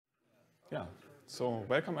Yeah, so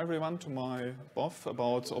welcome everyone to my BoF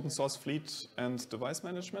about open source fleet and device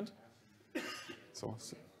management. So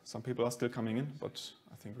some people are still coming in, but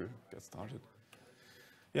I think we'll get started.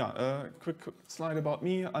 Yeah, a quick slide about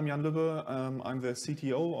me. I'm Lübbe. I'm the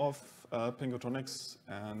CTO of Pengutronix,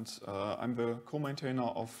 and I'm the co-maintainer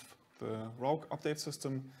of the Rogue update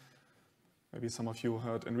system. Maybe some of you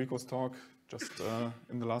heard Enrico's talk just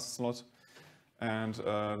in the last slot. And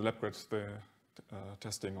LabGrid, the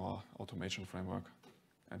testing or automation framework.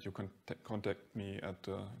 And you can contact me at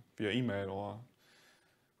via email or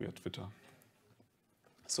via Twitter.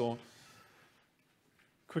 So,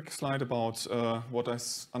 quick slide about what I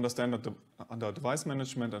understand under device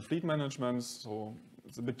management and fleet management. So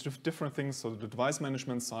it's a bit different things. So the device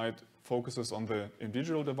management side focuses on the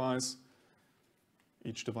individual device.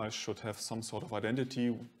 Each device should have some sort of identity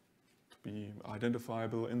to be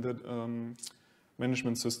identifiable in the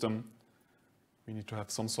management system. We need to have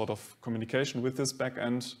some sort of communication with this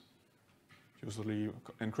backend, usually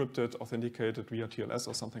encrypted, authenticated via TLS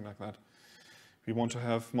or something like that. We want to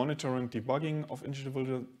have monitoring, debugging of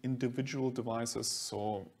individual devices.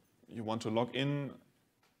 So you want to log in,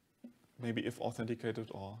 maybe if authenticated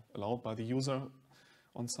or allowed by the user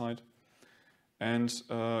on site. And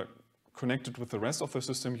connected with the rest of the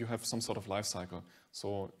system, you have some sort of lifecycle.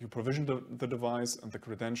 So you provision the device and the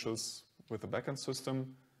credentials with the backend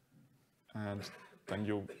system, and then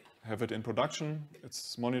you have it in production.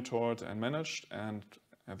 It's monitored and managed, and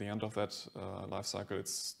at the end of that lifecycle,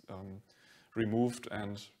 it's removed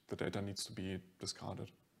and the data needs to be discarded.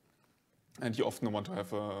 And you often want to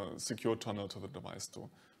have a secure tunnel to the device to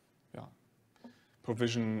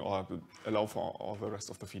provision or allow for all the rest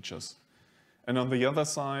of the features. And on the other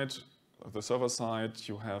side, the server side,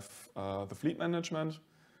 you have the fleet management,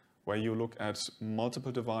 where you look at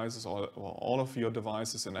multiple devices or all of your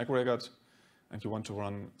devices in aggregate, and you want to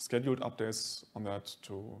run scheduled updates on that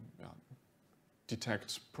to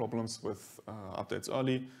detect problems with updates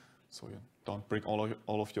early, so you don't break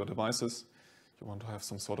all of your devices. You want to have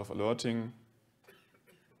some sort of alerting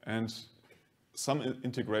and some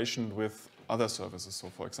integration with other services. So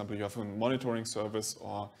for example, you have a monitoring service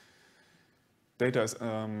or data is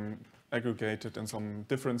aggregated in some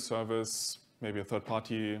different service, maybe a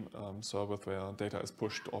third-party service where data is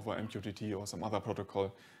pushed over MQTT or some other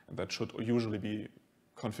protocol, and that should usually be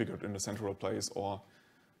configured in a central place or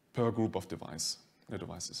per group of devices.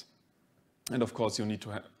 And of course, you need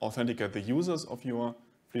to authenticate the users of your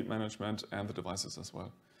fleet management and the devices as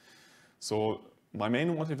well. So my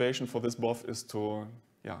main motivation for this BoF is to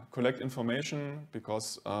collect information,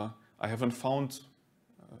 because I haven't found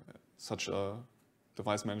such a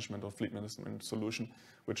device management or fleet management solution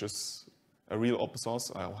which is a real open source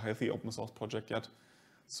or healthy open source project yet.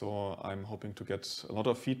 So I'm hoping to get a lot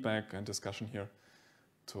of feedback and discussion here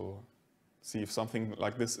to see if something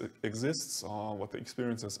like this exists or what the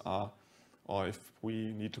experiences are, or if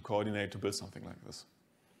we need to coordinate to build something like this.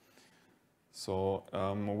 So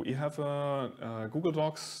we have a Google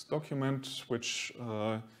Docs document which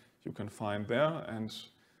you can find there, and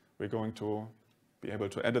we're going to be able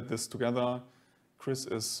to edit this together. Chris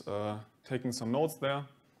is taking some notes there.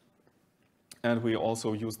 And we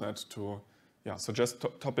also use that to suggest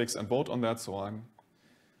topics and vote on that. So I'm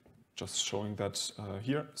just showing that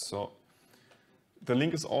here. So the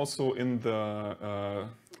link is also in the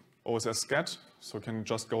OSS SCAT. So you can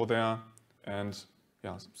just go there and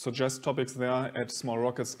suggest topics there, add small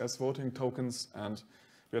rockets as voting tokens. And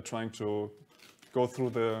we are trying to go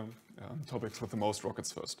through the topics with the most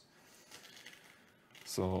rockets first.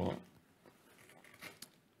 So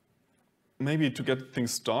maybe to get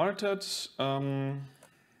things started. May I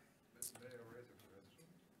raise a question?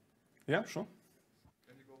 Yeah, sure.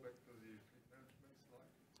 Can you go back to the fleet management slide?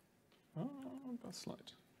 That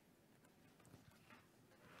slide.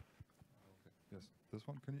 Okay. Yes, this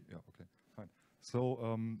one. Can you? Yeah. Okay. Fine.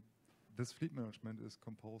 So this fleet management is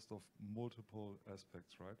composed of multiple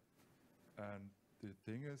aspects, right? And the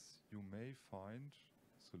thing is, you may find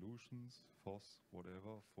solutions, FOSS,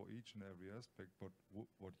 whatever, for each and every aspect, but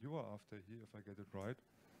what you are after here, if I get it right,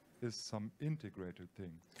 is some integrated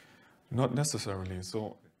thing. Not necessarily.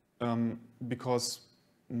 So, because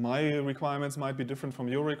my requirements might be different from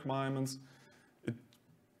your requirements,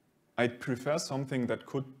 I prefer something that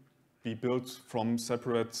could be built from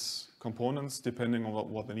separate components depending on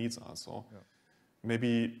what the needs are. So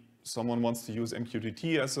maybe someone wants to use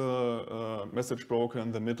MQTT as a message broker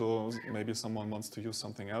in the middle. Maybe someone wants to use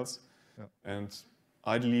something else. Yeah. And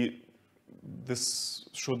ideally, this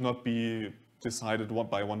should not be decided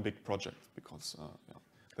by one big project, because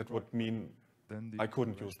that would mean then I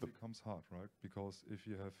couldn't use it becomes hard, right? Because if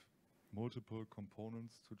you have multiple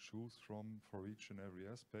components to choose from for each and every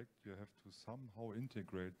aspect. You have to somehow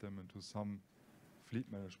integrate them into some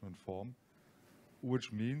fleet management form,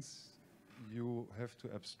 which means you have to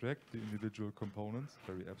abstract the individual components,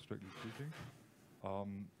 very abstractly speaking,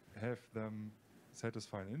 have them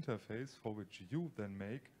satisfy an interface for which you then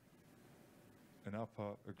make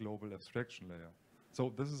a global abstraction layer.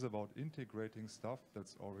 So this is about integrating stuff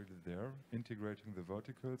that's already there, integrating the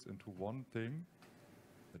verticals into one thing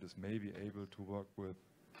that is maybe able to work with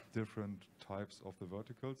different types of the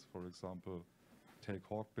verticals. For example, take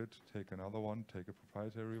Hawkbit, take another one, take a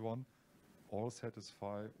proprietary one, all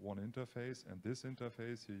satisfy one interface, and this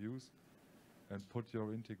interface you use and put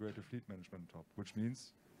your integrated fleet management on top, which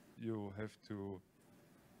means you have to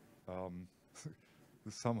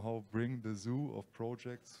somehow bring the zoo of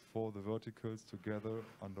projects for the verticals together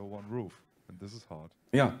under one roof, and this is hard.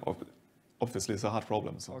 Yeah, obviously it's a hard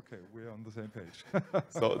problem. So. Okay, we're on the same page.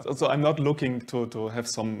 so I'm not looking to have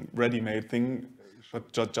some ready-made thing,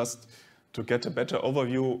 but just to get a better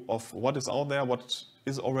overview of what is out there, what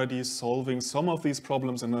is already solving some of these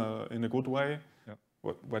problems in a good way, yeah.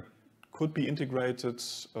 what could be integrated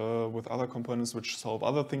with other components which solve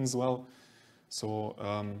other things well. So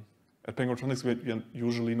at Pengutronix, we are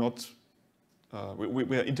usually not,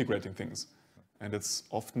 we are integrating things. And it's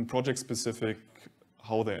often project-specific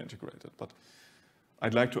how they're integrated. But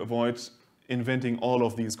I'd like to avoid inventing all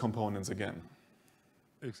of these components again.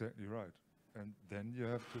 Exactly right. And then you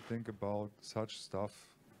have to think about such stuff,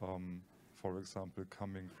 for example,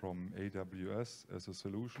 coming from AWS as a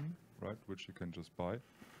solution, right, which you can just buy.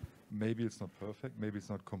 Maybe it's not perfect, maybe it's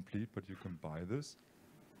not complete, but you can buy this.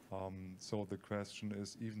 So the question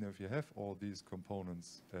is, even if you have all these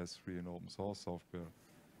components as free and open source software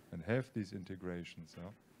and have these integrations,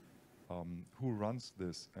 who runs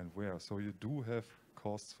this and where? So you do have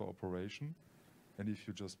costs for operation. And if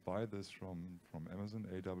you just buy this from Amazon,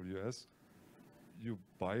 AWS, you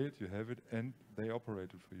buy it, you have it, and they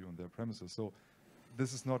operate it for you on their premises. So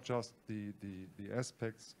this is not just the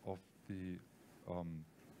aspects of the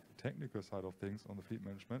technical side of things on the fleet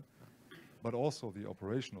management, but also the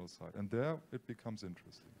operational side. And there it becomes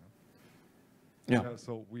interesting. Yeah.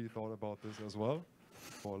 So we thought about this as well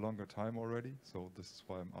for a longer time already. So this is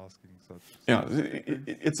why I'm asking such. Yeah,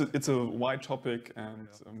 it's a wide topic, and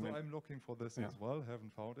so I'm looking for this as well.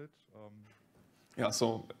 Haven't found it.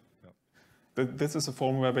 This is a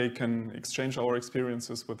forum where we can exchange our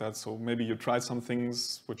experiences with that. So maybe you try some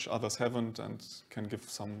things which others haven't, and can give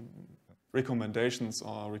some recommendations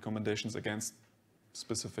or recommendations against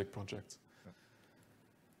specific projects. Yeah.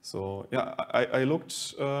 So yeah, I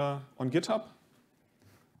looked on GitHub.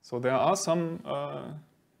 So there are some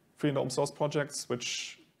free and open source projects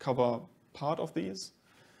which cover part of these.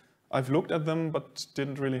 I've looked at them, but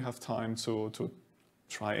didn't really have time to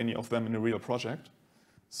try any of them in a real project.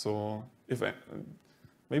 So if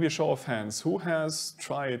maybe a show of hands, who has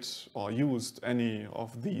tried or used any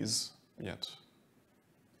of these yet?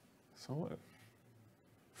 So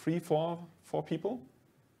 4 people.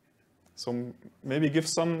 So maybe give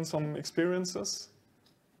some experiences.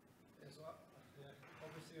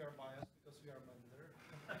 Obviously we are biased because we are Mender.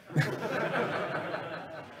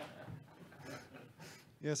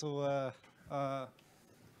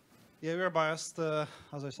 We are biased,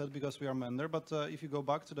 as I said, because we are Mender. But if you go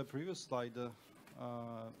back to the previous slide,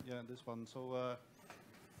 this one. So,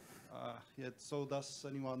 so does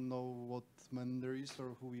anyone know what Mender is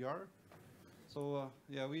or who we are? So,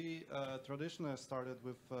 we traditionally started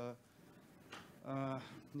with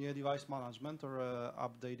device management or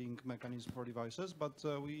updating mechanism for devices, but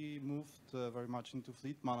we moved very much into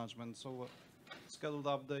fleet management. So, scheduled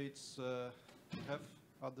updates we have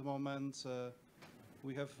at the moment.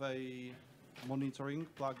 We have a monitoring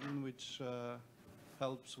plugin which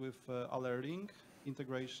helps with alerting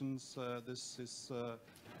integrations. This is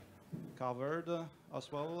covered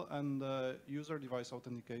as well, and user device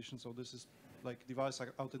authentication. So this is like device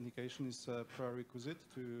authentication is a prerequisite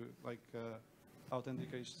to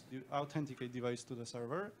authenticate device to the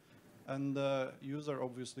server, and user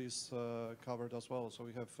obviously is covered as well. So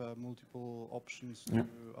we have multiple options to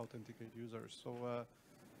authenticate users. So,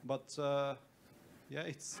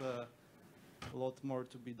 it's a lot more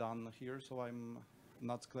to be done here. So I'm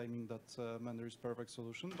not claiming that Mender is perfect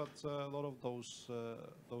solution, but a lot of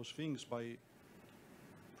those things, by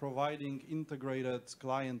providing integrated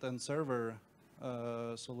client and server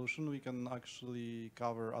solution, we can actually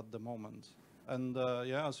cover at the moment. And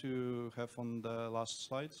as you have on the last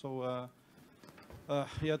slide, so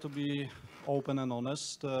to be open and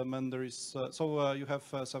honest, Mender is you have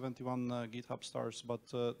 71 GitHub stars, but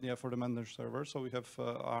for the Mender server, so we have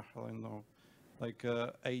I don't know, like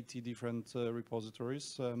 80 different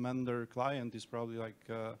repositories. Mender client is probably like,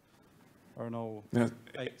 I don't know, Yeah,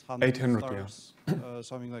 800 stars, yeah.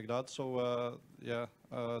 Something like that. So yeah,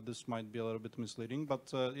 this might be a little bit misleading,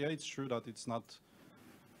 but yeah, it's true that it's not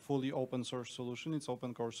fully open source solution, it's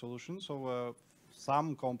open core solution. So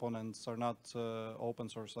some components are not open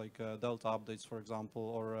source, like Delta updates, for example,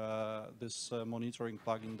 or this monitoring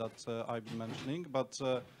plugin that I've been mentioning, but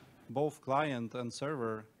both client and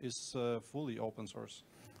server is fully open source.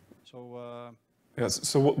 So yes.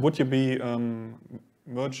 So would you be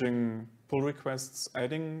merging pull requests,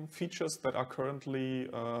 adding features that are currently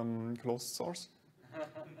closed source?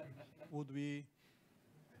 would we?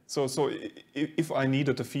 So if I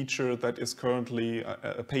needed a feature that is currently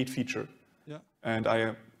a paid feature, Yeah. and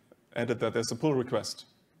I added that as a pull request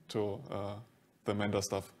to the Mender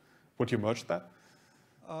stuff, would you merge that?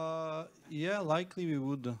 Yeah, likely we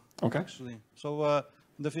would. Okay. Actually, so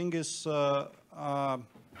the thing is,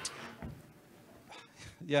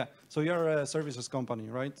 yeah. So we are a services company,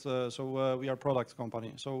 right? So we are product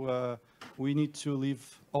company. So we need to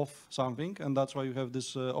live off something, and that's why we have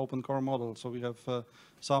this open core model. So we have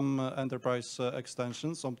some enterprise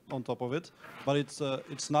extensions on top of it, but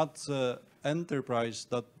it's not enterprise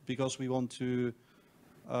that because we want to.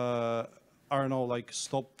 I don't know, like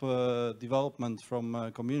stop development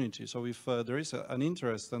from community. So if there is an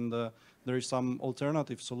interest and there is some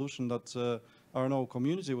alternative solution that, I don't know,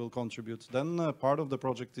 community will contribute, then part of the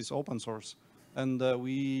project is open source. And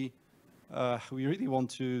we really want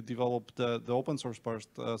to develop the open source part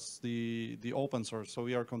as the open source. So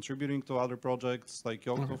we are contributing to other projects like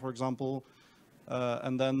Yoko, for example,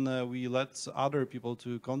 and then we let other people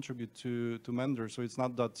to contribute to Mender. So it's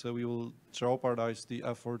not that we will jeopardize the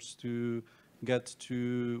efforts to get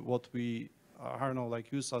to what we, I don't know,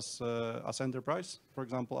 like use as enterprise, for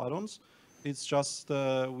example, add-ons. It's just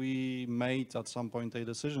we made at some point a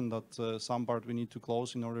decision that some part we need to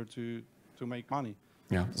close in order to make money.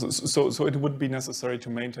 Yeah. So it would be necessary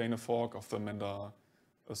to maintain a fork of the Mender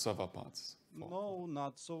server parts. No,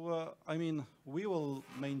 not. So, I mean, we will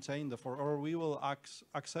maintain the fork, or we will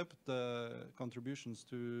accept the contributions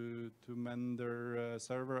to Mender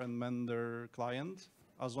server and Mender client,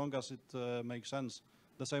 as long as it makes sense.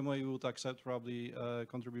 The same way we would accept probably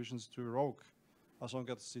contributions to Rogue, as long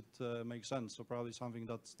as it makes sense. So probably something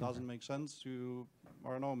that doesn't make sense, I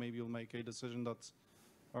don't know, maybe you'll make a decision that,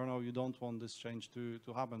 I don't know, you don't want this change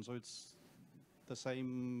to happen. So it's the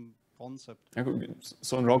same concept.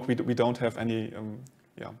 So in Rogue, we don't have any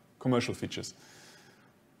commercial features.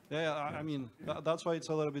 Yeah, I mean, that's why it's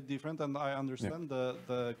a little bit different, and I understand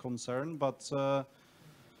the concern, but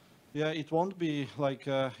yeah, it won't be like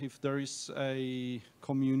if there is a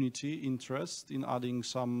community interest in adding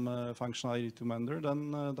some functionality to Mender,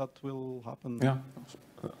 then that will happen.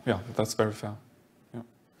 Yeah, that's very fair. Yeah.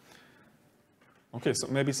 Okay, so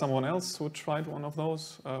maybe someone else who tried one of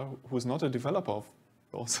those, who's not a developer of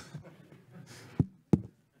those.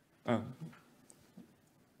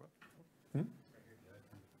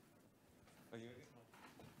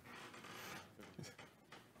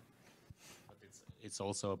 It's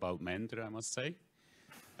also about Mender, I must say.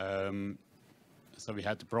 So we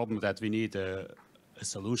had the problem that we need a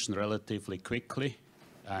solution relatively quickly,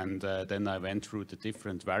 and then I went through the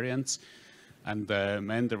different variants, and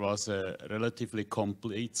Mender was a relatively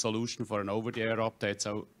complete solution for an over-the-air update,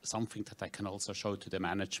 so something that I can also show to the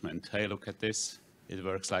management. Hey, look at this, it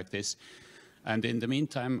works like this. And in the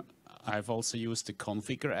meantime, I've also used the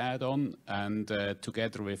configure add-on, and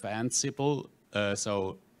together with Ansible,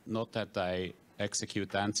 so not that I execute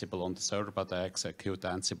Ansible on the server, but I execute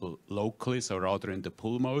Ansible locally, so rather in the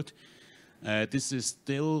pull mode. This is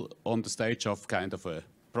still on the stage of kind of a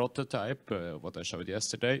prototype, what I showed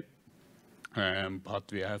yesterday,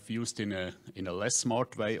 but we have used in a less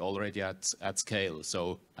smart way already at scale.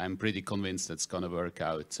 So I'm pretty convinced it's going to work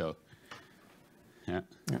out. So yeah.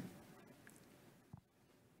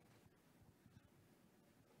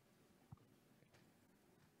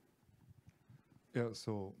 Yeah,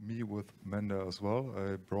 so me with Mender as well.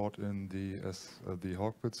 I brought in the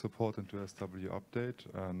Hawkbit support into SW Update,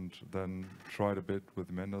 and then tried a bit with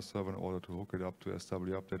the Mender server in order to hook it up to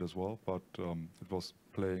SW Update as well. But it was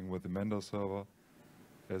playing with the Mender server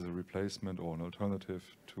as a replacement or an alternative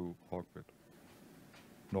to Hawkbit,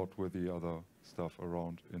 not with the other stuff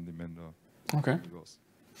around in the Mender. Okay. universe.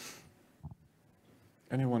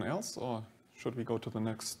 Anyone else, or should we go to the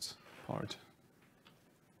next part?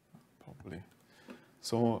 Probably.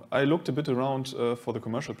 So I looked a bit around for the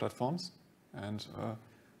commercial platforms, and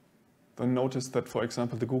then noticed that, for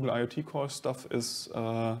example, the Google IoT Core stuff is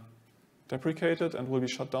deprecated and will be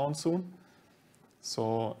shut down soon.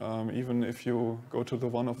 So even if you go to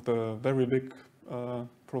one of the very big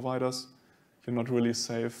providers, you're not really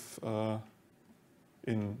safe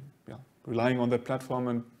in relying on that platform,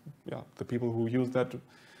 and the people who use that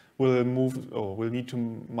will move or will need to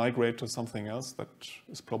migrate to something else that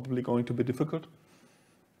is probably going to be difficult.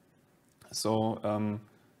 So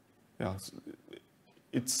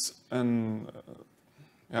it's an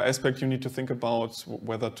aspect you need to think about,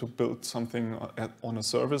 whether to build something on a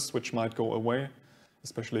service which might go away,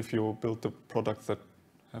 especially if you build the products that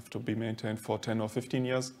have to be maintained for 10 or 15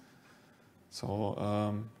 years.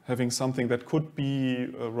 So having something that could be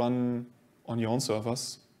run on your own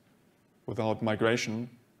servers without migration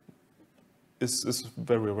is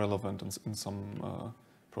very relevant in some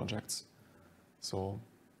projects. So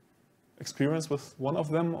experience with one of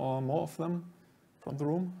them or more of them from the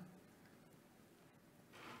room?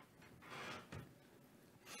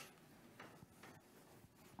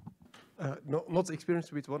 Not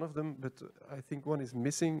experience with one of them, but I think one is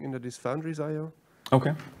missing in this Foundries IO.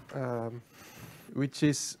 Okay. Which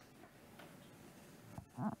is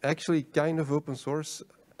actually kind of open source.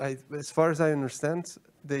 As far as I understand,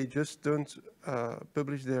 they just don't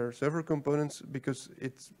publish their server components because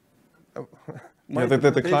it's...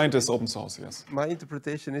 the client is open source, yes. My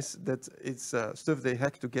interpretation is that it's stuff they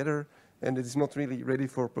hack together and it's not really ready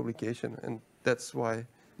for publication, and that's why.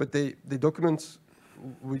 But they document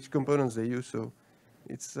which components they use, so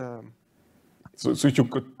it's... So you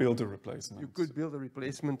could build a replacement. You could build a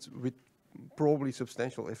replacement with probably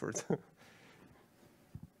substantial effort.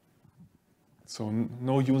 So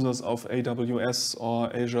no users of AWS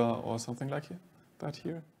or Azure or something like that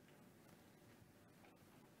here?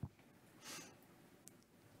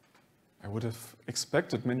 I would have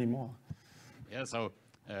expected many more. Yeah, so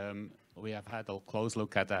we have had a close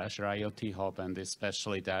look at the Azure IoT Hub and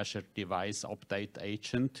especially the Azure Device Update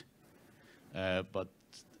Agent, but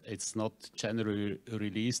it's not generally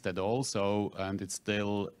released at all. So, and it's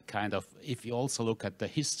still kind of, if you also look at the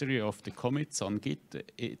history of the commits on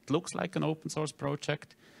Git, it looks like an open source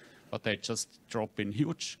project, but they just drop in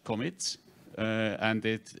huge commits, and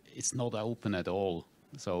it's not open at all.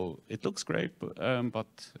 So it looks great, but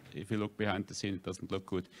if you look behind the scene, it doesn't look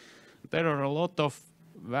good. There are a lot of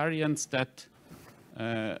variants that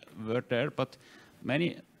were there, but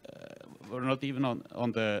many were not even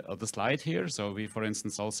on the slide here. So we, for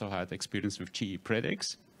instance, also had experience with GE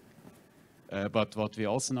Predix. But what we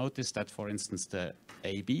also noticed that, for instance, the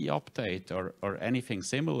AB update or anything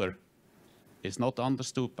similar is not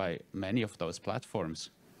understood by many of those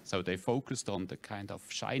platforms. So they focused on the kind of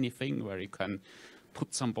shiny thing where you can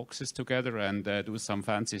put some boxes together and do some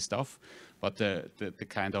fancy stuff. But the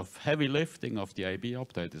kind of heavy lifting of the AB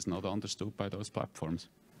update is not understood by those platforms.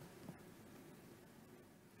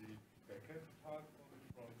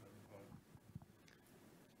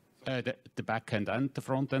 The back-end and the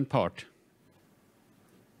front-end part.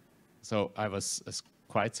 So I was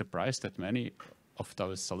quite surprised that many of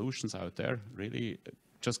those solutions out there really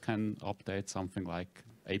just can update something like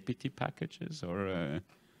APT packages or,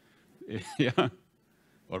 yeah,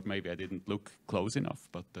 or maybe I didn't look close enough,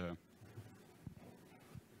 but.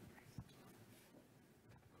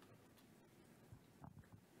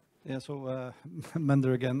 Yeah, so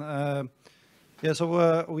Mender again. Yeah,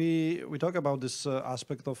 so we talk about this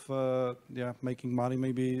aspect of making money.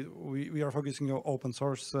 Maybe we are focusing on open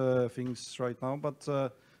source things right now, but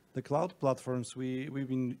the cloud platforms we've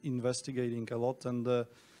been investigating a lot, and to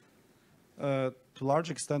a large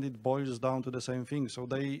extent it boils down to the same thing. So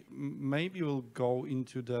they maybe will go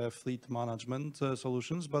into the fleet management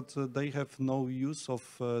solutions, but they have no use of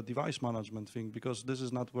device management thing, because this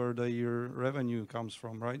is not where their revenue comes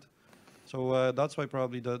from, right? So that's why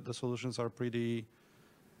probably the solutions are pretty,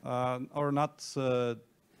 or not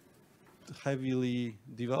heavily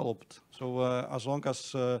developed. So as long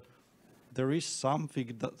as there is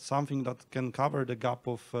something that can cover the gap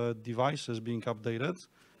of devices being updated,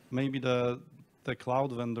 maybe the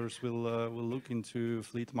cloud vendors will look into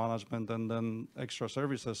fleet management and then extra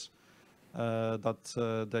services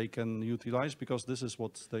that they can utilize, because this is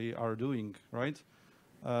what they are doing, right?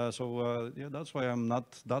 Yeah, that's why I'm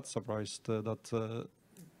not that surprised that a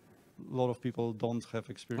lot of people don't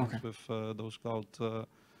have experience with those cloud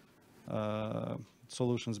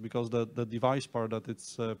solutions, because the device part that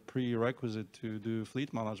it's a prerequisite to do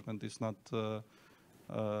fleet management is not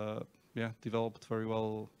developed very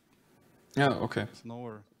well. Yeah, okay. It's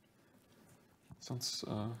nowhere. Sounds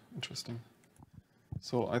interesting.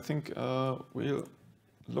 So I think we'll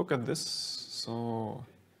look at this. So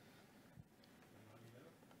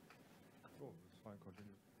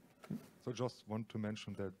So just want to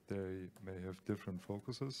mention that they may have different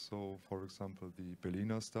focuses. So for example, the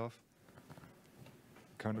Berliner stuff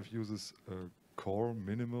kind of uses a core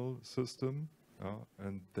minimal system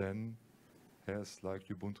and then has like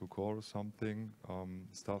Ubuntu core or something,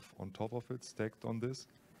 stuff on top of it, stacked on this.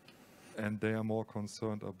 And they are more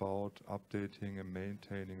concerned about updating and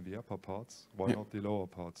maintaining the upper parts, while not the lower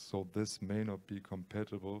parts. So this may not be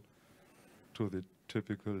compatible to the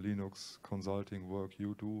typical Linux consulting work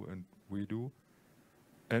you do and we do.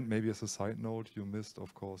 And maybe as a side note, you missed,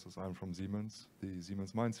 of course, as I'm from Siemens, the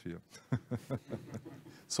Siemens MindSphere.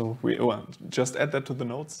 So we just add that to the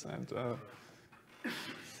notes. And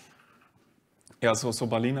yeah, so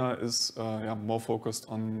Berliner is more focused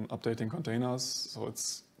on updating containers. So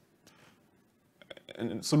it's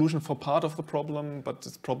a solution for part of the problem, but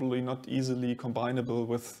it's probably not easily combinable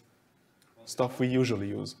with stuff we usually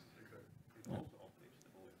use. Yeah.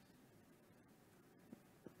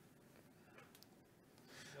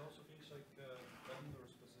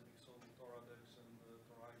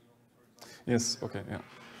 Yes, okay, yeah.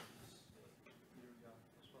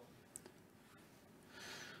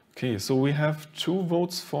 Okay, so we have 2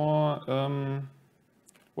 votes for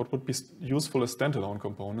what would be useful as standalone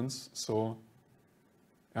components. So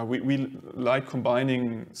we like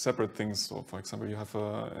combining separate things. So for example, you have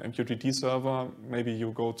a MQTT server, maybe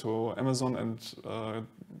you go to Amazon and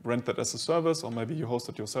rent that as a service, or maybe you host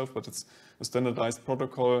it yourself, but it's a standardized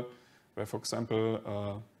protocol where, for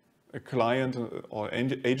example, a client or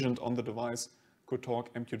agent on the device could talk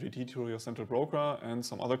MQTT to your central broker, and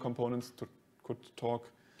some other components could talk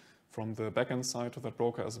from the backend side to that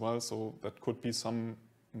broker as well. So that could be some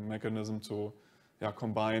mechanism to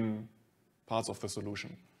combine parts of the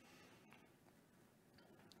solution.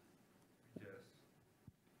 Yes.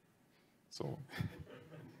 So. To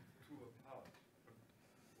a part, but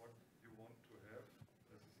what you want to have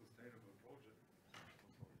as a sustainable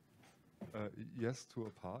project. Yes, to a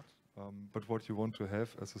part, but what you want to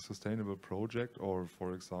have as a sustainable project, or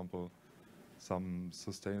for example, some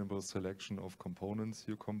sustainable selection of components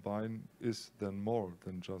you combine, is then more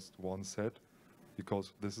than just one set,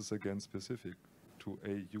 because this is again specific to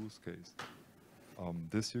a use case.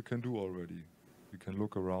 This you can do already. You can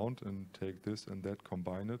look around and take this and that,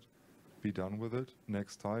 combine it, be done with it.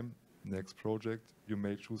 Next time, next project, you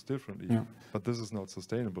may choose differently. Yeah. But this is not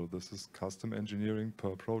sustainable. This is custom engineering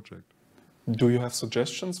per project. Do you have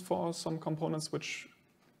suggestions for some components which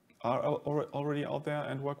are already out there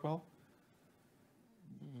and work well?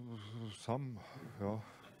 Some, yeah,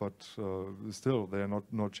 but still they are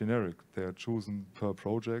not generic. They are chosen per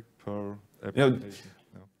project, per application.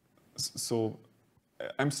 Yeah. So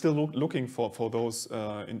I'm still looking for those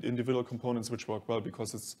individual components which work well,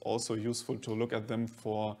 because it's also useful to look at them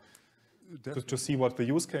to see what the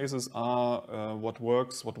use cases are, what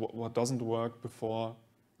works, what doesn't work before.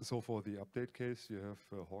 So for the update case, you have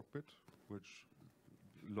Hawkbit, which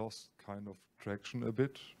lost kind of traction a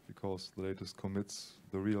bit, because the latest commits,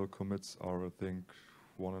 the real commits are, I think,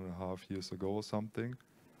 1.5 years ago or something.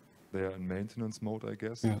 They are in maintenance mode, I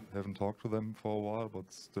guess. Yeah. Haven't talked to them for a while,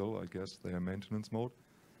 but still, I guess they are maintenance mode.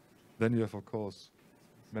 Then you have, of course,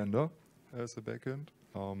 Mender as a backend,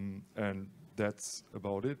 and that's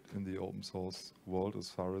about it in the open source world, as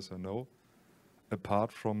far as I know.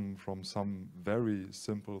 Apart from some very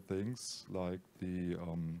simple things like the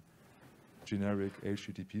generic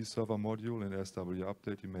HTTP server module in SW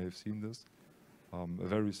Update, you may have seen this. A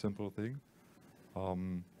very simple thing.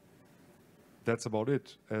 That's about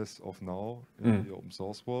it as of now in the open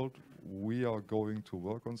source world. We are going to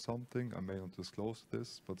work on something. I may not disclose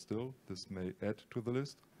this, but still, this may add to the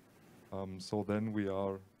list. So then we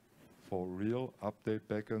are, for real, update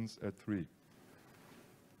backends at 3.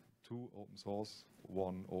 2 open source,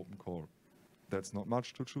 1 open core. That's not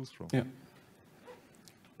much to choose from. Yeah.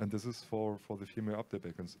 And this is for the firmware update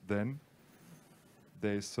backends. Then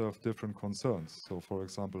they serve different concerns. So for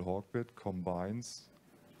example, Hawkbit combines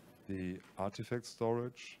the artifact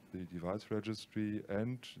storage, the device registry,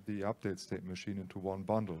 and the update state machine into one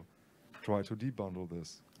bundle. Try to debundle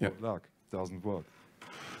this. Good luck. Doesn't work.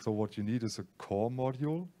 So what you need is a core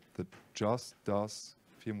module that just does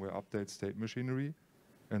firmware update state machinery,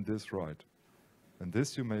 and this right. And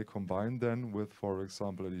this you may combine then with, for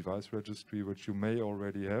example, a device registry, which you may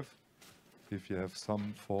already have if you have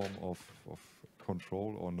some form of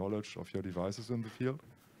control or knowledge of your devices in the field.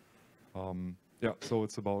 So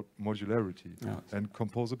it's about modularity and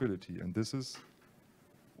composability. And this is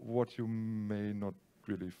what you may not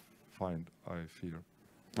really find, I fear.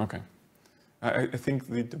 Okay. I think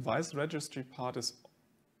the device registry part is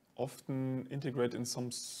often integrate in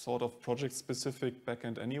some sort of project-specific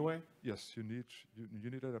backend anyway? Yes, you need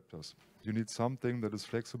adapters. You need something that is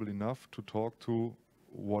flexible enough to talk to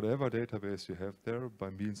whatever database you have there by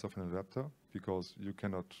means of an adapter, because you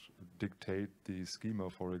cannot dictate the schema,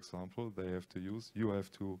 for example, they have to use. You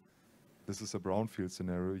have to, this is a brownfield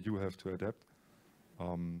scenario, you have to adapt.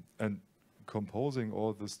 And composing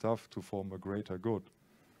all the stuff to form a greater good,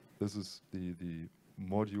 this is the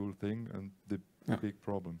module thing and the big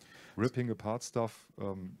problem. Ripping apart stuff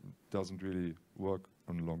doesn't really work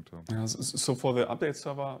on the long term. Yeah, so for the update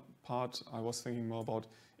server part, I was thinking more about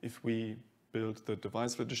if we build the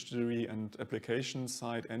device registry and application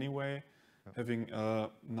side anyway, having a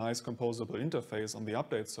nice composable interface on the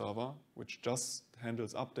update server, which just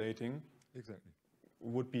handles updating, Exactly.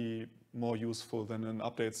 would be more useful than an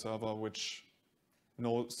update server which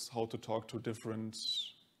knows how to talk to different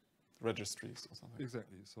registries or something.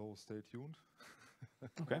 Exactly. So stay tuned.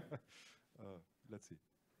 Okay. Let's see.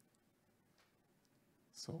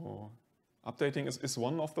 So updating is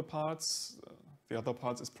one of the parts. The other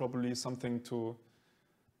part is probably something to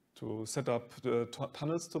set up the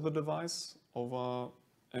tunnels to the device over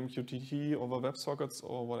MQTT, over WebSockets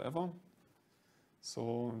or whatever.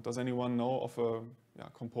 So does anyone know of a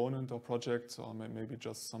component or project or maybe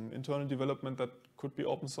just some internal development that could be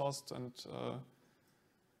open sourced and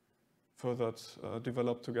further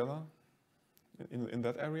developed together in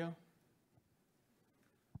that area?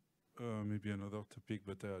 Maybe another topic,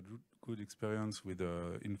 but I had good experience with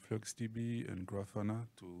InfluxDB and Grafana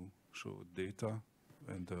to show data,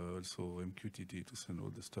 and also MQTT to send all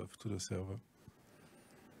the stuff to the server.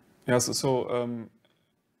 Yeah, so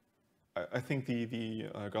I think the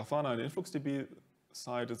Grafana and InfluxDB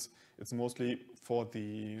side, it's mostly for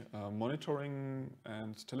the monitoring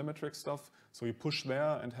and telemetric stuff. So you push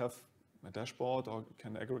there and have a dashboard or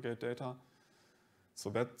can aggregate data. So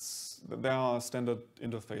there are standard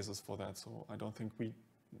interfaces for that. So I don't think we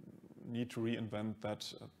need to reinvent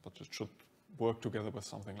that, but it should work together with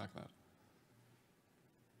something like that.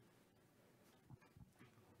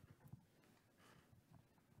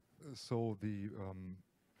 So the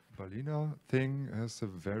Balena thing has a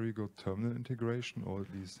very good terminal integration, or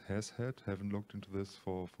at least has had. Haven't looked into this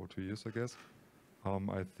for 2 years, I guess.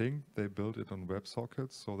 I think they built it on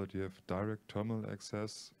WebSockets so that you have direct terminal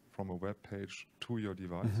access from a web page to your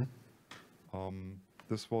device.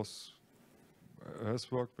 This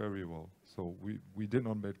has worked very well. So we did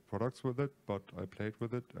not make products with it, but I played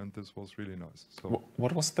with it, and this was really nice. So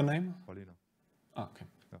what was the name? Balena. Ah, okay.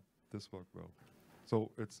 Yeah, this worked well.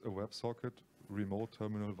 So it's a WebSocket, remote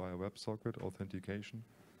terminal via WebSocket authentication.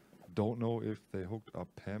 Don't know if they hooked up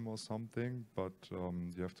PAM or something, but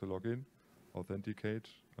you have to log in, authenticate.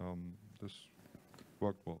 This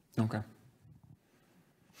worked well. Okay.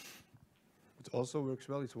 It also works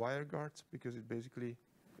well, it's WireGuard, because it basically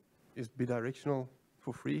is bidirectional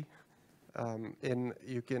for free. And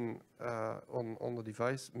you can, on the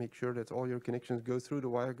device, make sure that all your connections go through the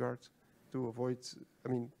WireGuard to avoid,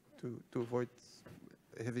 to avoid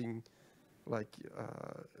having like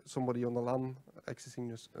somebody on the LAN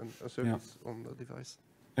accessing a service on the device.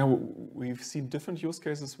 Yeah, we've seen different use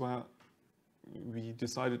cases where we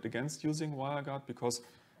decided against using WireGuard because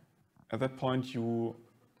at that point you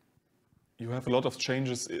have a lot of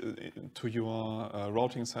changes to your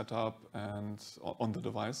routing setup and on the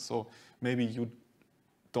device. So maybe you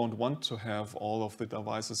don't want to have all of the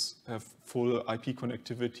devices have full IP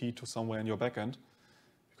connectivity to somewhere in your backend,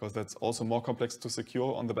 because that's also more complex to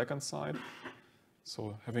secure on the backend side.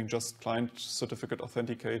 So having just client certificate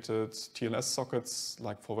authenticated TLS sockets,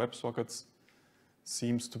 like for WebSockets,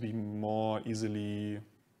 seems to be more easily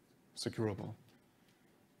securable.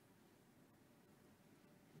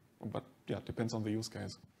 But yeah, it depends on the use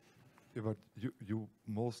case. Yeah, but you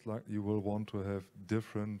most likely will want to have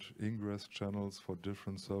different ingress channels for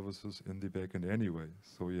different services in the backend anyway.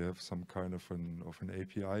 So you have some kind of an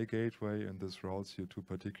API gateway, and this routes you to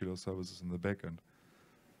particular services in the backend.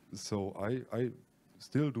 So I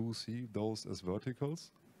still do see those as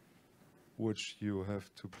verticals, which you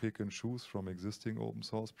have to pick and choose from existing open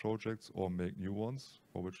source projects or make new ones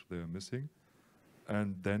for which they are missing,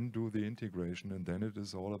 and then do the integration, and then it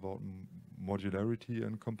is all about modularity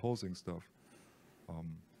and composing stuff.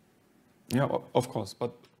 Yeah, of course,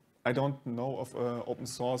 but I don't know of an open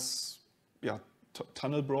source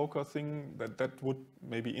tunnel broker thing that would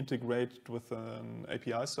maybe integrate with an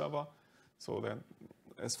API server. So that,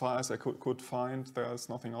 as far as I could find, there's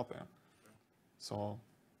nothing out there. So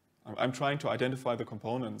I'm trying to identify the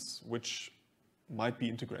components which might be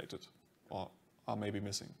integrated or are maybe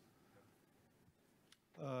missing.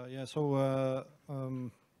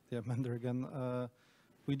 Mender again.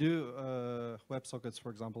 We do WebSockets, for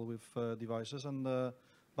example, with devices, and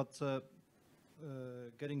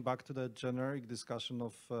getting back to the generic discussion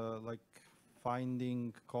of like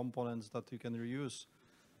finding components that you can reuse.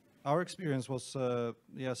 Our experience was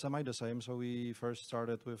semi the same. So we first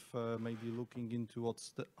started with maybe looking into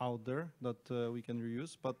what's out there that we can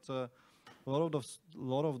reuse, but a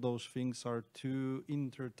lot of those things are too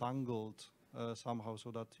intertangled somehow,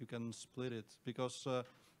 so that you can split it. Because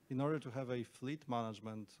in order to have a fleet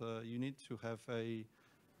management, you need to have a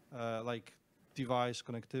like device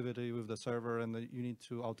connectivity with the server, and you need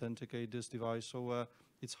to authenticate this device. So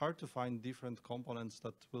it's hard to find different components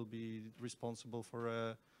that will be responsible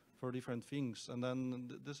for different things. And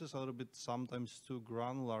then this is a little bit sometimes too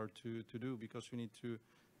granular to do, because you need to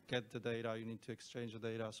get the data, you need to exchange the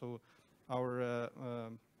data. So our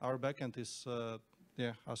backend is,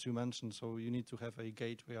 as you mentioned, so you need to have a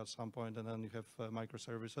gateway at some point, and then you have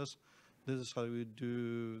microservices. This is how we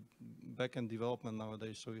do backend development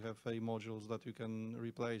nowadays. So you have modules that you can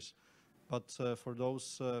replace. But for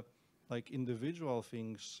those like individual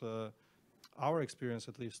things, our experience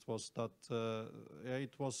at least was that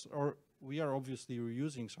it was, or we are obviously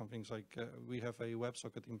reusing some things. Like we have a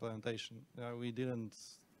WebSocket implementation. We didn't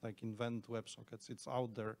like invent WebSockets. It's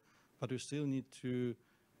out there, but you still need to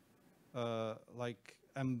like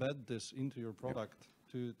embed this into your product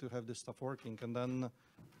to have this stuff working. And then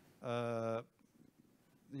I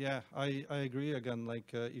agree again.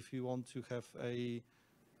 Like if you want to have a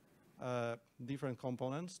different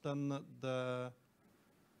components, then the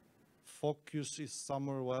focus is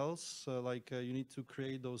somewhere else. Like you need to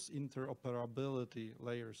create those interoperability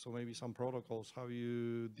layers. So maybe some protocols, how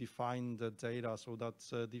you define the data so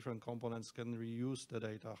that different components can reuse the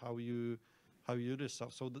data, how you do this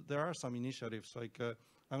stuff. So there are some initiatives. Like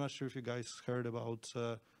I'm not sure if you guys heard about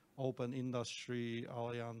Open Industry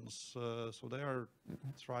Alliance. So they are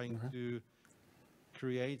trying to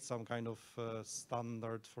create some kind of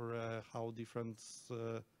standard for how different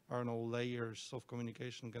layers of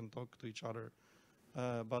communication can talk to each other.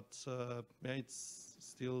 But it's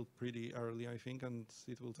still pretty early, I think, and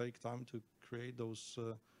it will take time to create those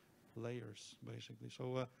layers, basically.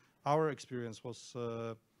 So our experience was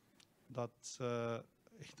that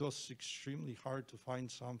it was extremely hard to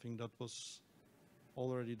find something that was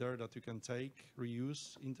already there that you can take,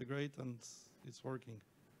 reuse, integrate, and it's working.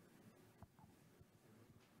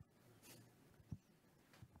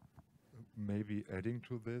 Maybe adding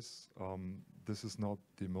to this, this is not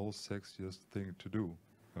the most sexiest thing to do,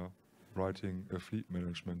 writing a fleet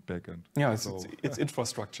management backend. Yeah, it's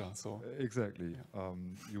infrastructure. So exactly. Yeah.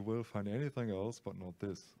 You will find anything else, but not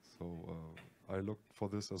this. So I looked for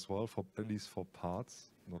this as well, for at least for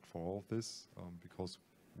parts, not for all of this, because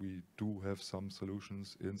we do have some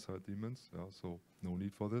solutions inside Siemens, so no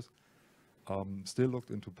need for this. Still looked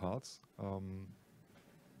into parts.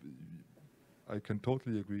 I can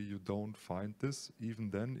totally agree, you don't find this. Even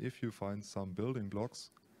then, if you find some building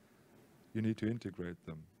blocks, you need to integrate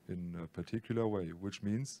them in a particular way, which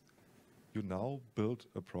means you now build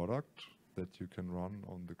a product that you can run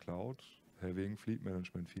on the cloud, having fleet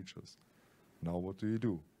management features. Now what do?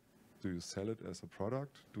 Do you sell it as a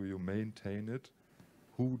product? Do you maintain it?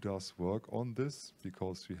 Who does work on this?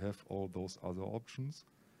 Because we have all those other options.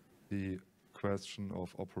 The question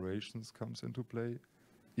of operations comes into play.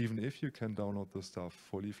 Even if you can download the stuff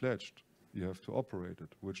fully fledged, you have to operate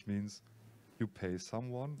it, which means you pay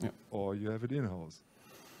someone or you have it in-house.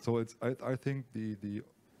 So it's, I think the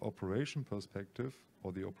operation perspective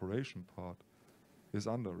or the operation part is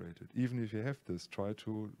underrated. Even if you have this, try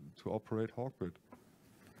to operate Hawkbit.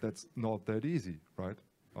 That's not that easy, right?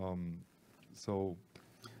 So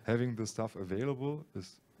having the stuff available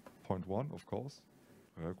is point one, of course,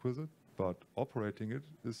 requisite, but operating it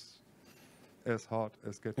is as hard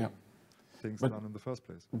as getting things done in the first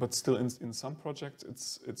place. But still, in some projects,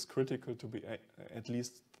 it's critical to be at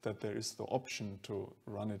least that there is the option to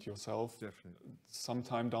run it yourself. Definitely.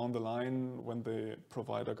 Sometime down the line when the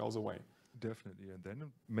provider goes away. Definitely, and then it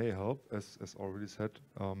may help, as already said,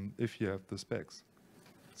 if you have the specs.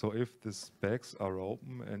 So if the specs are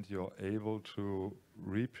open and you're able to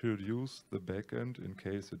reproduce the backend in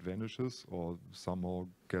case it vanishes or somehow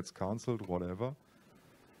gets cancelled, whatever,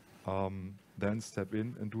 then step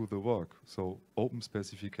in and do the work. So open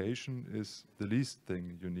specification is the least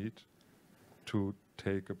thing you need to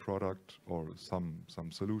take a product or some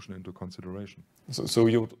solution into consideration. So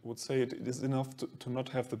you would say it is enough to not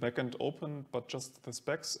have the backend open, but just the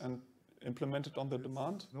specs and implement it on the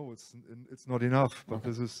demand? No, it's not enough, but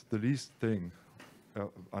this is the least thing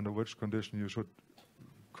under which condition you should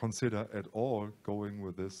consider at all going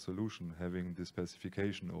with this solution, having the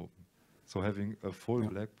specification open. So having a full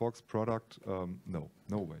black box product, no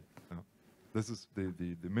way. Yeah. This is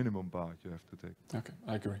the minimum bar you have to take. Okay,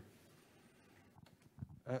 I agree.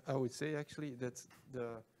 I would say actually that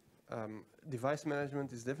the device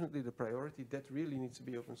management is definitely the priority. That really needs to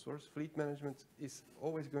be open source. Fleet management is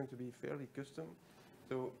always going to be fairly custom.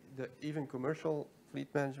 So even commercial fleet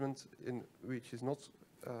management, which is not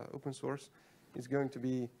open source, is going to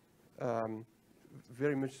be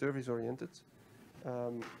very much service oriented.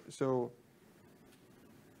 So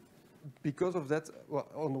because of that, well,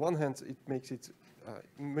 on the one hand, it makes it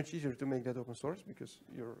much easier to make that open source because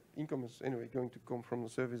your income is anyway going to come from the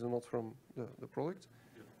service and not from the product.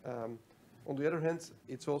 On the other hand,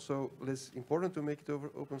 it's also less important to make it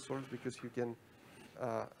open source because you can,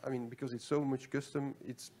 because it's so much custom,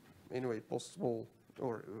 it's anyway possible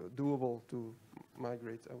or doable to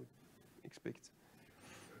migrate, I would expect.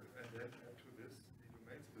 And then add to this the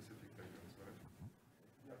domain-specific patterns, right?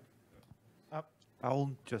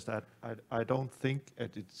 I'll just add, I don't think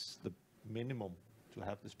it's the minimum to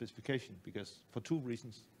have the specification because for two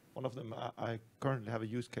reasons. One of them, I currently have a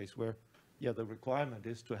use case where, the requirement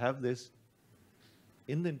is to have this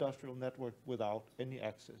in the industrial network without any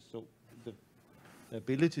access. So the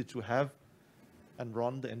ability to have and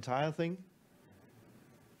run the entire thing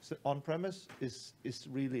on-premise is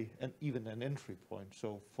really even an entry point.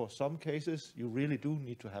 So for some cases, you really do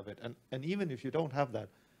need to have it. And even if you don't have that,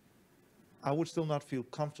 I would still not feel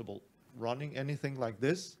comfortable running anything like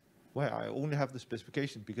this where I only have the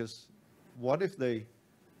specification, because what if they,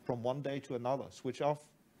 from one day to another, switch off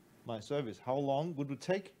my service? How long would it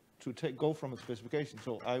take to go from a specification?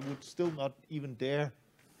 So I would still not even dare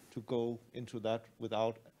to go into that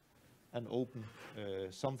without an open,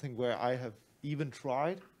 something where I have even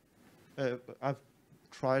tried. I've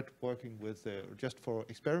tried working with, just for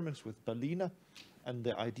experiments with Berliner, and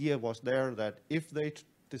the idea was there that if they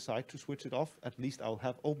decide to switch it off, at least I'll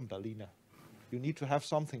have open Berliner. You need to have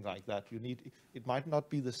something like that. It might not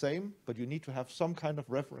be the same, but you need to have some kind of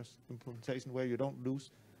reference implementation where you don't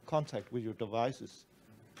lose contact with your devices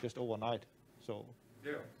just overnight. So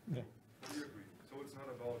Yeah. We agree. So it's not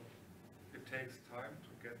about, it takes time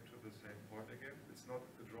to get to the same point again. It's not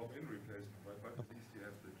a drop-in replacement, right? But at least you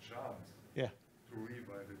have the chance to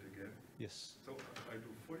revive it again. yes. So I do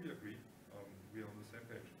fully agree. We're on the same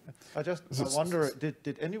page. I wonder,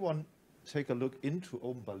 did anyone take a look into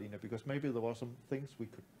Open Berliner? Because maybe there were some things we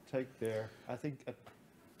could take there. I think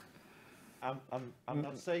I'm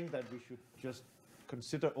not saying that we should just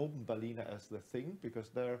consider Open Berliner as the thing, because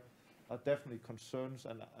there are definitely concerns,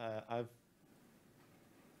 and I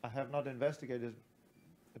have not investigated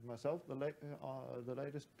it myself the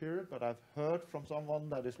latest period, but I've heard from someone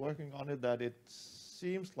that is working on it that it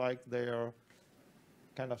seems like they are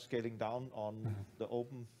kind of scaling down on the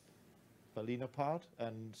Open Berliner part,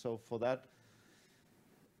 and so for that,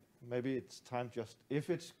 maybe it's time just, if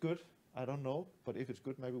it's good, I don't know, but if it's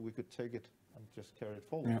good, maybe we could take it and just carry it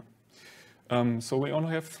forward. Yeah. So we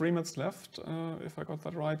only have 3 minutes left, if I got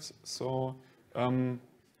that right. So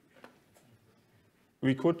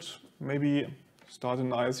we could maybe start an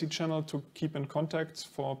IRC channel to keep in contact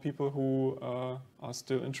for people who are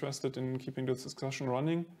still interested in keeping this discussion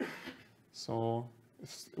running. So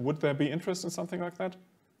would there be interest in something like that?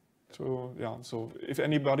 So if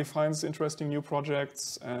anybody finds interesting new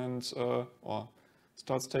projects and or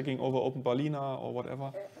starts taking over Open Berliner or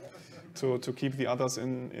whatever, to keep the others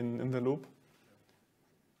in the loop.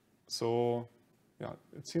 So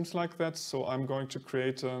it seems like that. So I'm going to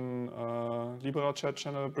create an Libera chat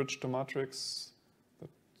channel, Bridge to Matrix, that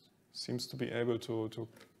seems to be able to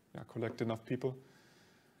collect enough people.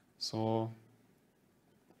 So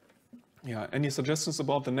any suggestions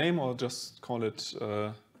about the name, or just call it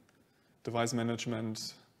device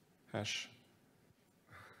management hash?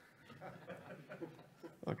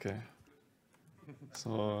 Okay.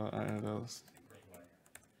 So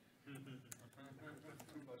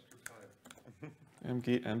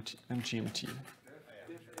MG and GMT.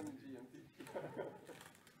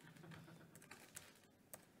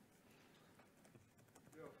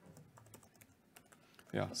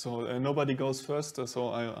 Yeah. So nobody goes first. So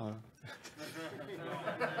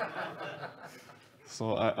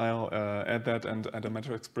I'll add that and add a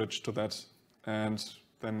matrix bridge to that, and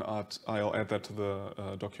then I'll add that to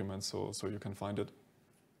the document so you can find it.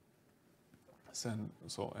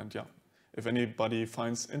 If anybody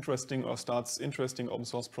finds interesting or starts interesting open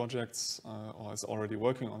source projects or is already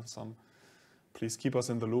working on some, please keep us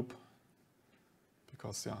in the loop,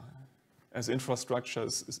 because as infrastructure,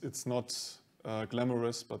 it's not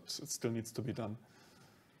glamorous, but it still needs to be done.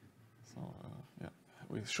 So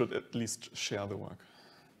we should at least share the work.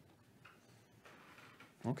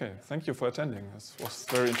 Okay, thank you for attending. This was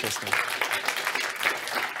very interesting.